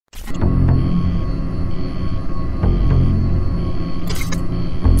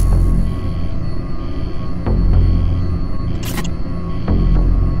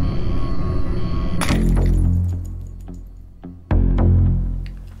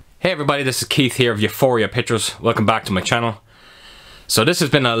Hey everybody, this is Keith here of Euphoria Pictures. Welcome back to my channel. So this has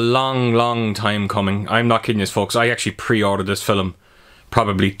been a long time coming. I'm not kidding you folks. I actually pre-ordered this film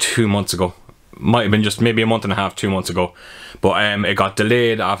probably 2 months ago. Might have been just maybe a month and a half, 2 months ago. But it got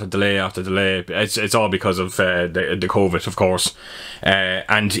delayed after delay after delay. It's all because of the COVID, of course.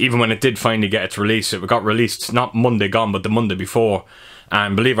 And even when it did finally get its release, it got released not Monday gone, but the Monday before.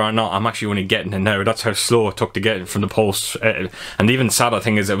 And believe it or not, I'm actually only getting it now. That's how slow it took to get it from the post. And the even sadder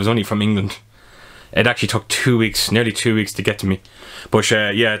thing is it was only from England. It actually took 2 weeks, nearly 2 weeks to get to me. But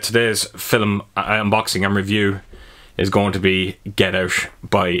yeah, today's film unboxing and review is going to be Get Out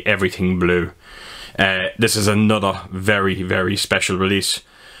by EverythingBlu. This is another very special release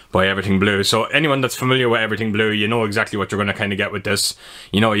by EverythingBlu. So anyone that's familiar with EverythingBlu, you know exactly what you're going to kind of get with this.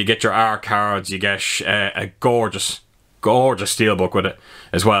 You know, you get your art cards, you get a gorgeous steelbook with it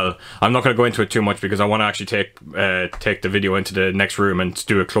as well. I'm not going to go into it too much because I want to actually take the video into the next room and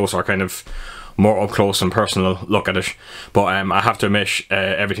do a closer kind of more up close and personal look at it. But I have to admit,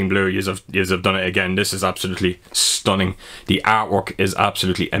 EverythingBlu, yous have done it again. This is absolutely stunning. The artwork is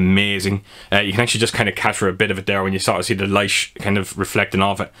absolutely amazing. You can actually just kind of capture a bit of it there when you sort of see the light kind of reflecting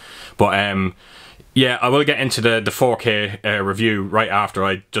off it. But yeah, I will get into the 4K review right after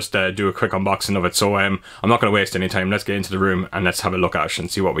I just do a quick unboxing of it. So I'm not going to waste any time. Let's get into the room and let's have a look at it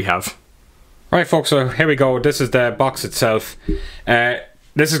and see what we have. Right folks, so here we go. This is the box itself.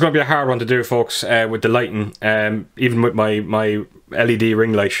 This is going to be a hard one to do, folks, with the lighting. Even with my LED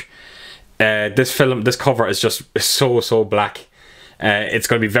ring light. This cover is just so black. It's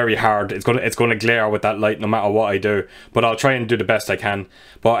going to be very hard. It's going to glare with that light no matter what I do. But I'll try and do the best I can.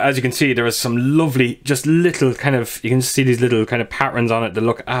 But as you can see, there is some lovely, just little kind of, you can see these little kind of patterns on it that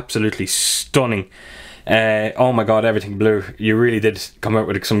look absolutely stunning. Oh my god, EverythingBlu, you really did come out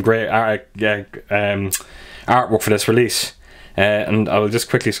with some great artwork for this release. And I will just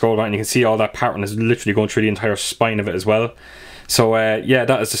quickly scroll down and you can see all that pattern is literally going through the entire spine of it as well. So yeah,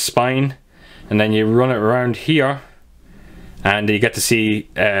 that is the spine. And then you run it around here. And you get to see,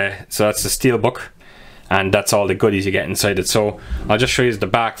 so that's the steelbook, and that's all the goodies you get inside it. So I'll just show you the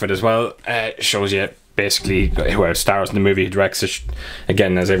back of it as well. It shows you basically who stars in the movie, who directs it.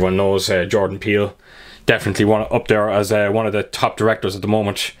 Again, as everyone knows, Jordan Peele, definitely up there as one of the top directors at the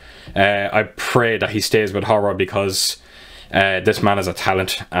moment. I pray that he stays with horror because this man is a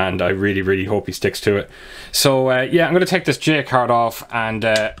talent, and I really hope he sticks to it. So yeah, I'm going to take this J card off, and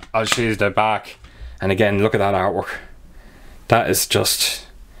I'll show you the back. And again, look at that artwork. That is just,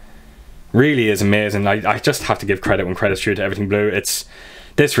 really is amazing. I just have to give credit when credit's due to EverythingBlu.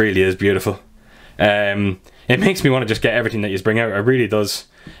 This really is beautiful. It makes me want to just get everything that you bring out. It really does.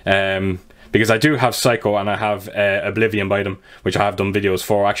 Because I do have Psycho and I have Oblivion by them, which I have done videos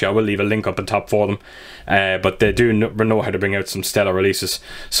for. Actually, I will leave a link up on top for them. But they do know how to bring out some stellar releases.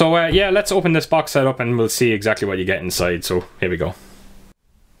 So yeah, let's open this box set up and we'll see exactly what you get inside. So here we go.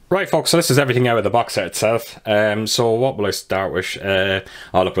 Right folks, so this is everything out of the box set itself. So what will I start with?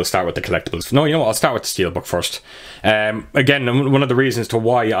 Oh look, we'll start with the collectibles. No, you know what, I'll start with the steelbook first. Again, one of the reasons to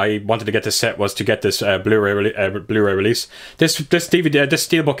why I wanted to get this set was to get this Blu-ray release. This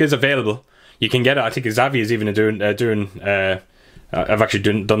steelbook is available. You can get it. I think Xavi is even I've actually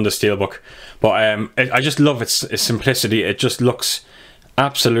done the steelbook. But I just love its simplicity. It just looks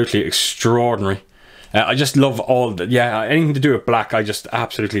absolutely extraordinary. I just love all the, yeah, anything to do with black I just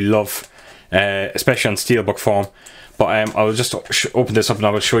absolutely love, especially on steelbook form. But I will just open this up and I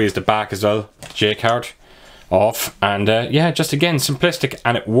will show you the back as well. J card off, and yeah, just again simplistic,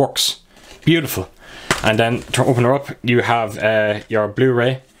 and it works beautiful. And then to open her up, you have your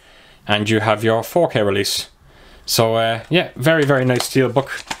Blu-ray and you have your 4K release. So yeah, very nice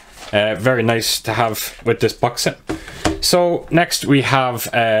steelbook, very nice to have with this box set. So next we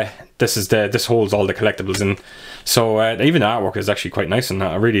have this holds all the collectibles in. So even the artwork is actually quite nice, and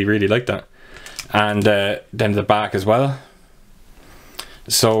I really like that. And then the back as well.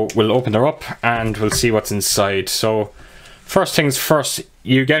 So we'll open her up and we'll see what's inside. So first things first,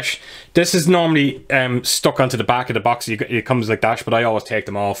 you get, this is normally stuck onto the back of the box. It comes like that, but I always take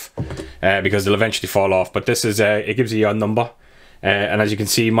them off because they'll eventually fall off. But this is it gives you a number, and as you can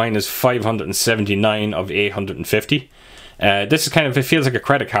see, mine is 579 of 850. This is kind of, it feels like a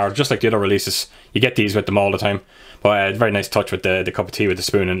credit card, just like the other releases. You get these with them all the time. But very nice touch with the cup of tea with the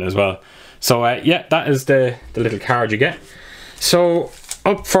spoon in it as well. So yeah, that is the little card you get. So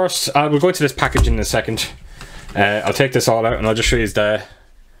up first, we'll go to this package in a second. I'll take this all out and I'll just show you the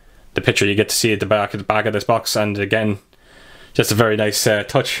picture you get to see at the back of this box. And again, just a very nice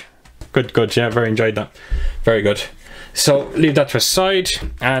touch. Good, yeah, very enjoyed that. Very good. So leave that to a side,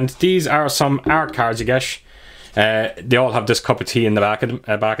 and these are some art cards you get. They all have this cup of tea in the back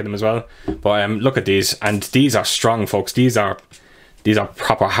of them as well. But look at these, and these are strong, folks. These are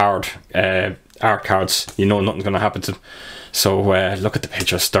proper hard art cards. You know nothing's going to happen to them. So look at the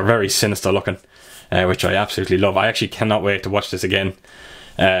pictures. They're very sinister looking, which I absolutely love. I actually cannot wait to watch this again.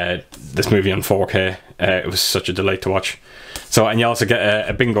 This movie on 4K. It was such a delight to watch. So, and you also get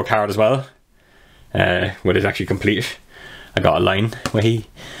a bingo card as well, with it actually completed. I got a line where he,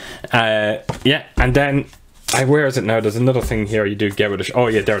 yeah, and then where is it now? There's another thing here you do get with it. Oh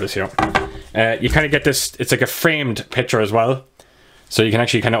yeah, there it is here. You kind of get this. It's like a framed picture as well, so you can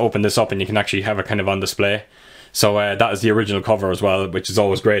actually kind of open this up and you can actually have it kind of on display. So that is the original cover as well, which is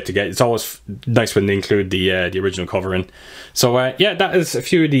always great to get. It's always nice when they include the original cover in. So yeah, that is a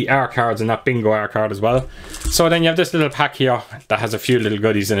few of the art cards and that bingo art card as well. So then you have this little pack here that has a few little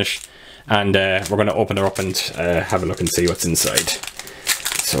goodies in it, and we're going to open her up and have a look and see what's inside.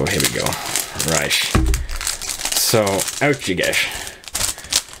 So here we go. Right. So out you get.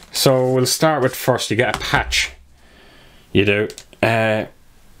 So we'll start with first. You get a patch. You do.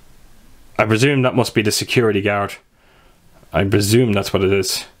 I presume that must be the security guard. I presume that's what it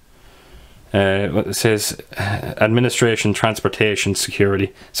is. What it says, administration, transportation,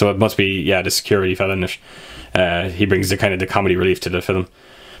 security. So it must be, yeah, the security fella in it. He brings the kind of the comedy relief to the film.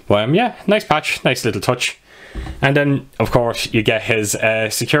 But yeah, nice patch, nice little touch. And then, of course, you get his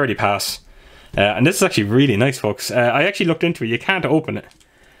security pass. And this is actually really nice, folks. I actually looked into it. You can't open it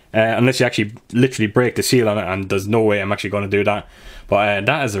unless you actually literally break the seal on it, and there's no way I'm actually going to do that. But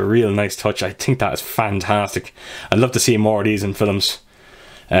that is a real nice touch. I think that is fantastic. I'd love to see more of these in films.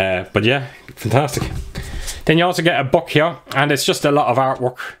 But yeah, fantastic. Then you also get a book here, and it's just a lot of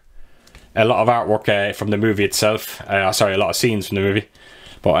artwork. A lot of artwork from the movie itself. Sorry, a lot of scenes from the movie.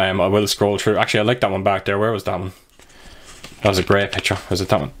 But I will scroll through. Actually, I like that one back there. Where was that one? That was a great picture. Was it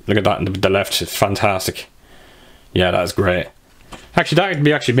that one? Look at that on the left. It's fantastic. Yeah, that is great. Actually, that would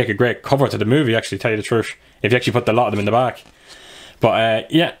actually make a great cover to the movie, actually, tell you the truth. If you actually put a lot of them in the back.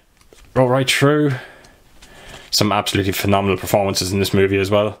 But yeah, roll right through. Some absolutely phenomenal performances in this movie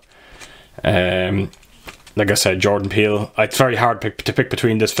as well. Like I said, Jordan Peele. It's very hard to pick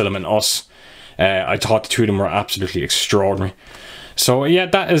between this film and Us. I thought the two of them were absolutely extraordinary. So yeah,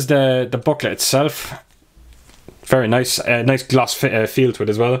 that is the booklet itself. Very nice, nice gloss feel to it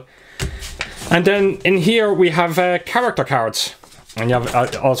as well. And then in here we have character cards, and you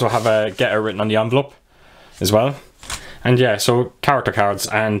also have a getter written on the envelope as well. And yeah, so character cards,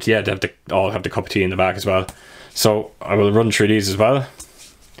 and yeah, they all have the cup of tea in the back as well. So I will run through these as well.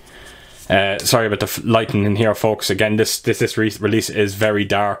 Sorry about the lighting in here, folks. Again, this release is very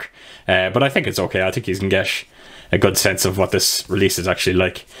dark, but I think it's okay. I think you can get a good sense of what this release is actually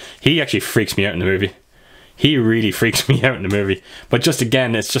like. He actually freaks me out in the movie. He really freaks me out in the movie. But just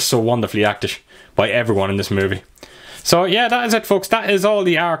again, it's just so wonderfully acted by everyone in this movie. So yeah, that is it, folks. That is all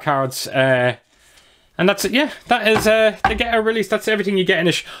the R cards. And that's it, yeah. That is the getter release. That's everything you get in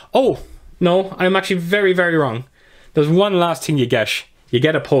it. Oh, no, I'm actually very, very wrong. There's one last thing you get. You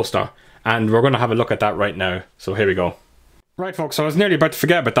get a poster. And we're going to have a look at that right now. So here we go. Right, folks, so I was nearly about to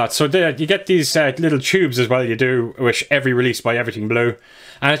forget about that. So you get these little tubes as well, you do, which every release by EverythingBlu.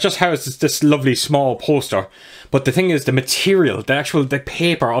 And it just has this lovely small poster. But the thing is, the material, the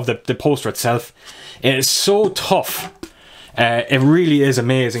paper of the poster itself, it is so tough. It really is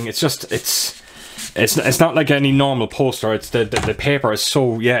amazing. It's just, it's not like any normal poster. It's the paper is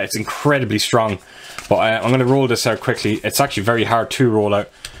so, yeah, it's incredibly strong. But I'm going to roll this out quickly. It's actually very hard to roll out.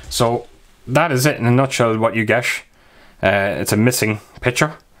 So that is it in a nutshell, what you get. It's a missing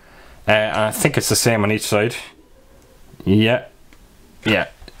picture. And I think it's the same on each side. Yeah,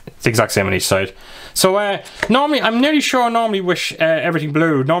 it's the exact same on each side. So normally, I'm nearly sure normally with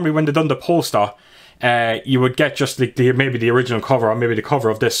EverythingBlu, normally when they've done the poster, you would get just maybe the original cover or maybe the cover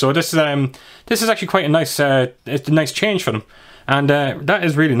of this. So this is actually quite a nice, it's a nice change for them, and that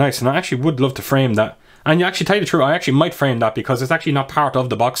is really nice. And I actually would love to frame that. And you actually tell you the truth, I actually might frame that because it's actually not part of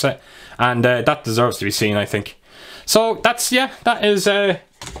the box set, and that deserves to be seen, I think. So that's, yeah, that is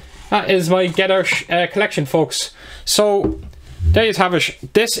my getter collection, folks. So there you have it.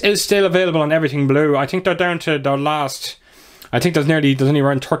 This is still available on EverythingBlu. I think they're down to their last. I think there's only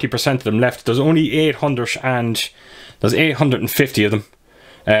around 30% of them left. There's only 800 and there's 850 of them.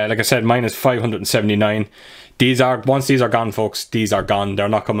 Like I said, mine is 579. Once these are gone, folks, these are gone. They're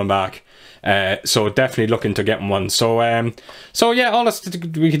not coming back. So definitely look into getting one. So yeah, all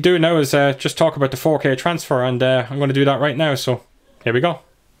we can do now is just talk about the 4K transfer, and I'm going to do that right now. So here we go.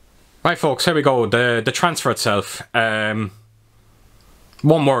 Right, folks, here we go. The transfer itself. One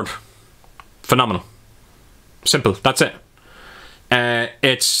word: phenomenal. Simple. That's it.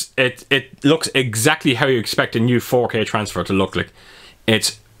 It looks exactly how you expect a new 4K transfer to look like.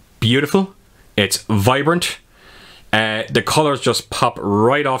 It's beautiful. It's vibrant. The colors just pop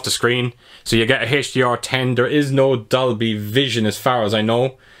right off the screen. So you get a HDR10. There is no Dolby Vision as far as I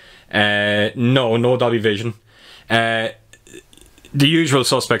know. No Dolby Vision. The usual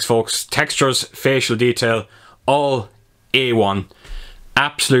suspects, folks. Textures, facial detail, all A1.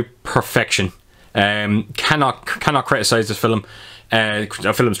 Absolute perfection. Cannot criticize this film.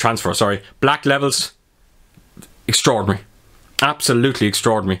 Film's transfer, sorry. Black levels, extraordinary. Absolutely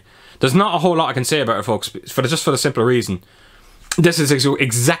extraordinary. There's not a whole lot I can say about it, folks, just for the simple reason. This is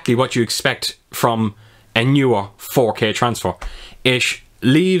exactly what you expect from a newer 4K transfer. It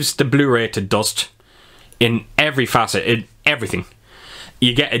leaves the Blu-ray to dust in every facet, in everything.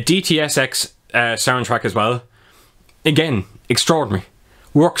 You get a DTSX soundtrack as well. Again, extraordinary.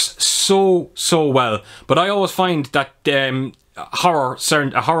 Works so well. But I always find that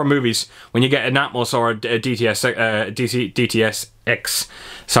horror movies, when you get an Atmos or a DTSX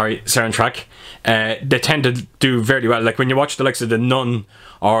soundtrack, they tend to do very well. Like when you watch the likes of The Nun,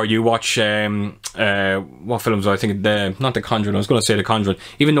 or you watch what films I think, not The Conjuring, I was going to say The Conjuring,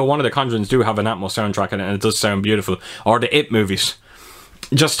 even though one of the Conjurings do have an Atmos soundtrack and it does sound beautiful, or the It movies.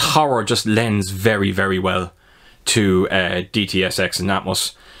 Just horror just lends very well to DTSX and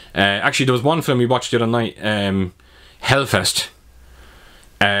Atmos. Actually, there was one film we watched the other night, Hellfest.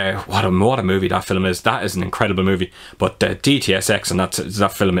 What a movie that film is. That is an incredible movie. But the DTSX and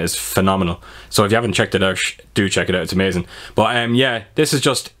that film is phenomenal. So if you haven't checked it out, do check it out. It's amazing. But yeah, this is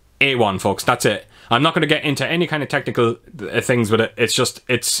just A1, folks. That's it. I'm not going to get into any kind of technical things with it. It's just,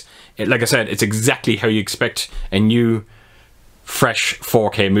 like I said, it's exactly how you expect a new, fresh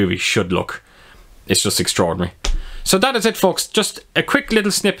 4K movie should look. It's just extraordinary. So that is it, folks. Just a quick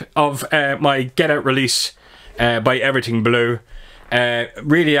little snip of my Get Out release by EverythingBlu.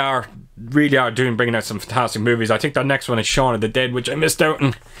 Really are bringing out some fantastic movies. I think that next one is Shaun of the Dead, which I missed out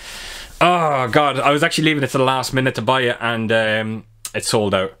on. Oh god, I was actually leaving it to the last minute to buy it, and it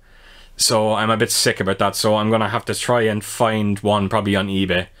sold out. So I'm a bit sick about that. So I'm gonna have to try and find one probably on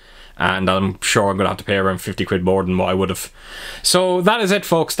eBay, and I'm sure I'm gonna have to pay around 50 quid more than what I would have. So that is it,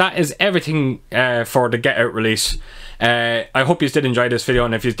 folks. That is everything for the Get Out release. I hope you did enjoy this video,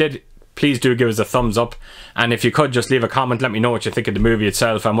 and if you did, please do give us a thumbs up, and if you could just leave a comment, let me know what you think of the movie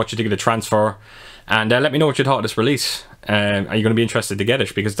itself and what you think of the transfer, and let me know what you thought of this release. Are you going to be interested to get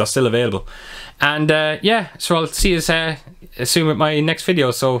it, because they're still available? And yeah, so I'll see you soon with my next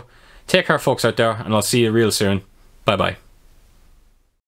video. So take care, folks out there, and I'll see you real soon. Bye bye.